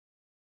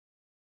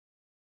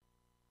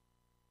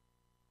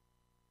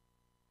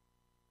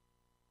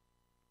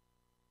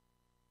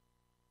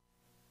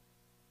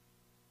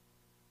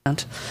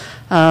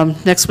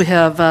comment. Next, we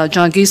have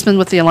John Geesman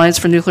with the Alliance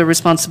for Nuclear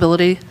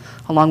Responsibility,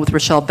 along with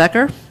Rochelle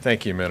Becker.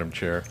 Thank you, Madam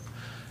Chair.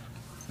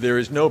 There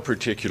is no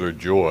particular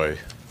joy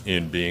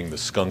in being the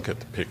skunk at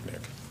the picnic.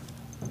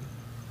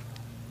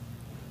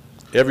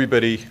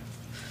 Everybody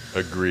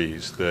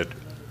agrees that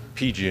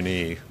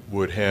PG&E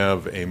would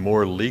have a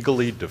more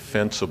legally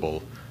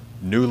defensible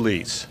new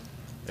lease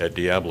at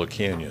Diablo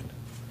Canyon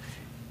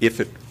if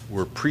it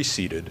were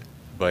preceded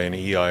by an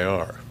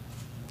EIR.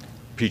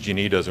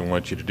 PG&E doesn't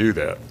want you to do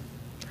that.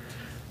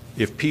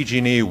 If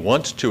PG&E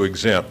wants to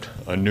exempt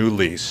a new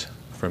lease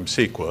from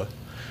CEQA,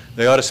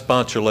 they ought to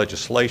sponsor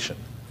legislation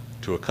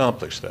to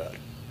accomplish that.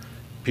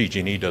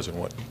 PG&E doesn't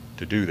want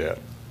to do that.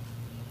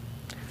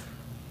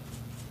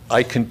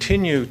 I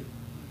continue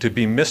to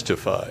be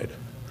mystified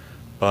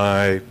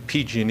by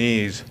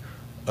PG&E's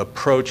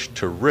approach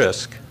to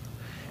risk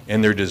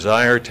and their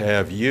desire to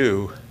have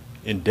you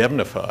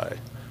indemnify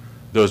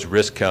those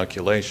risk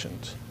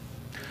calculations.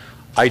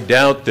 I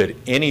doubt that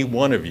any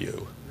one of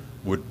you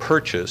would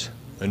purchase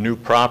a new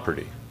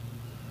property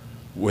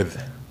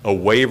with a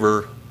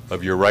waiver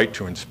of your right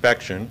to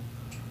inspection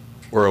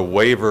or a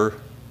waiver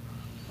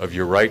of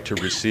your right to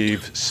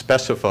receive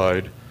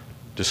specified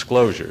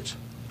disclosures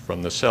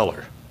from the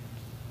seller.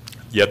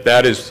 Yet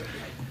that is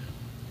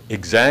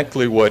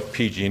exactly what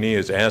PG&E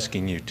is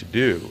asking you to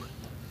do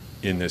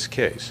in this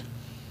case.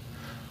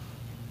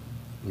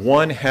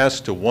 One has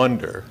to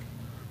wonder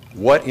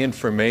what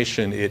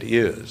information it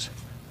is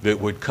that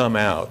would come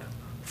out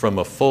from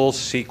a full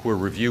CEQA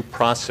review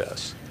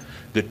process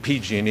that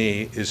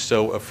PG&E is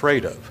so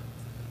afraid of.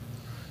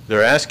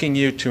 They're asking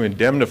you to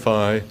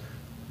indemnify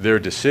their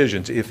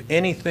decisions if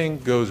anything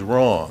goes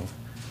wrong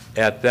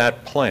at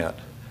that plant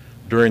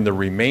during the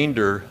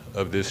remainder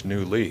of this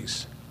new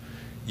lease.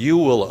 You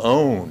will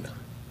own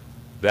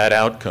that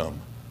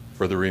outcome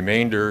for the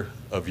remainder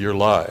of your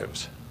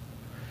lives.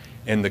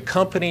 And the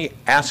company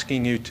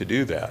asking you to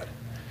do that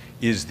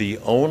is the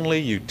only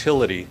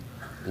utility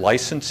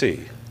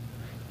licensee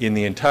in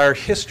the entire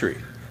history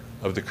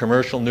of the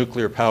commercial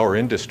nuclear power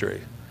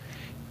industry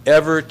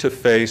ever to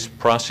face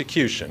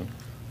prosecution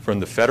from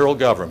the federal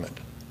government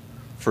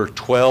for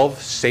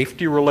 12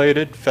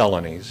 safety-related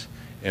felonies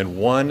and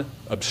 1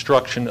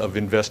 obstruction of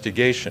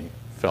investigation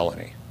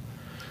felony.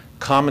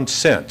 Common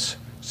sense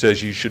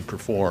says you should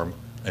perform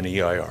an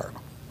EIR.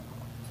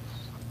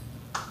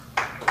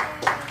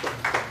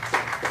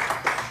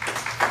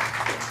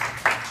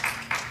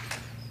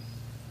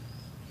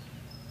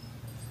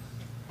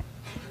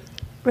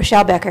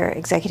 Rochelle Becker,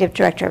 Executive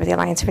Director of the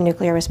Alliance for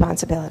Nuclear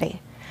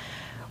Responsibility.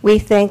 We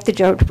thank the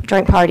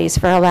joint parties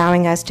for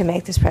allowing us to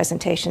make this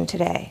presentation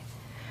today.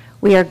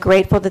 We are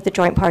grateful that the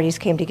joint parties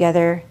came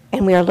together,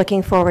 and we are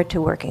looking forward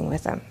to working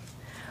with them.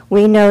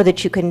 We know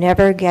that you can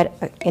never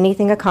get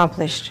anything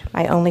accomplished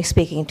by only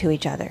speaking to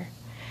each other.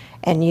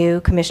 And you,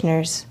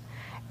 commissioners,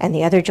 and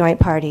the other joint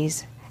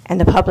parties, and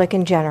the public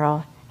in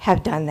general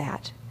have done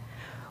that.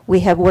 We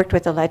have worked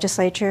with the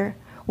legislature,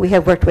 we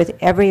have worked with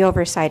every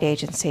oversight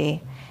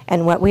agency,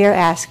 and what we are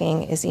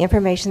asking is the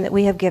information that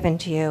we have given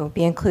to you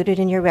be included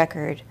in your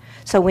record,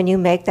 so when you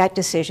make that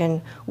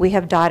decision, we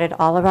have dotted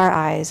all of our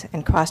I's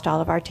and crossed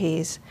all of our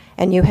T's,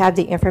 and you have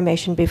the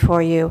information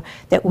before you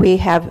that we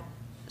have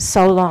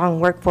so long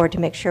worked for to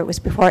make sure it was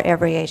before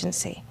every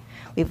agency.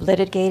 We've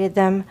litigated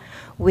them,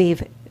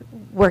 we've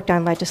worked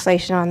on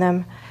legislation on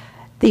them.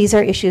 These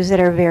are issues that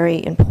are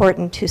very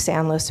important to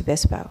San Luis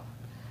Obispo.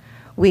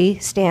 We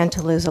stand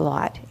to lose a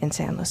lot in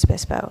San Luis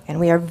Obispo, and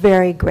we are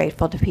very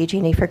grateful to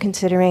PG&E for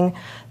considering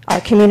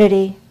our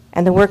community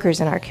and the workers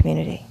in our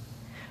community,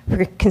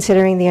 for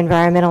considering the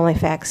environmental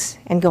effects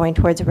and going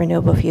towards a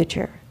renewable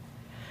future.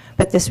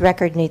 But this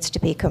record needs to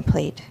be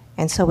complete,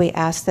 and so we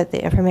ask that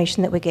the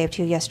information that we gave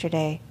to you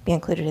yesterday be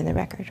included in the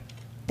record.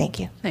 Thank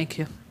you. Thank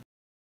you.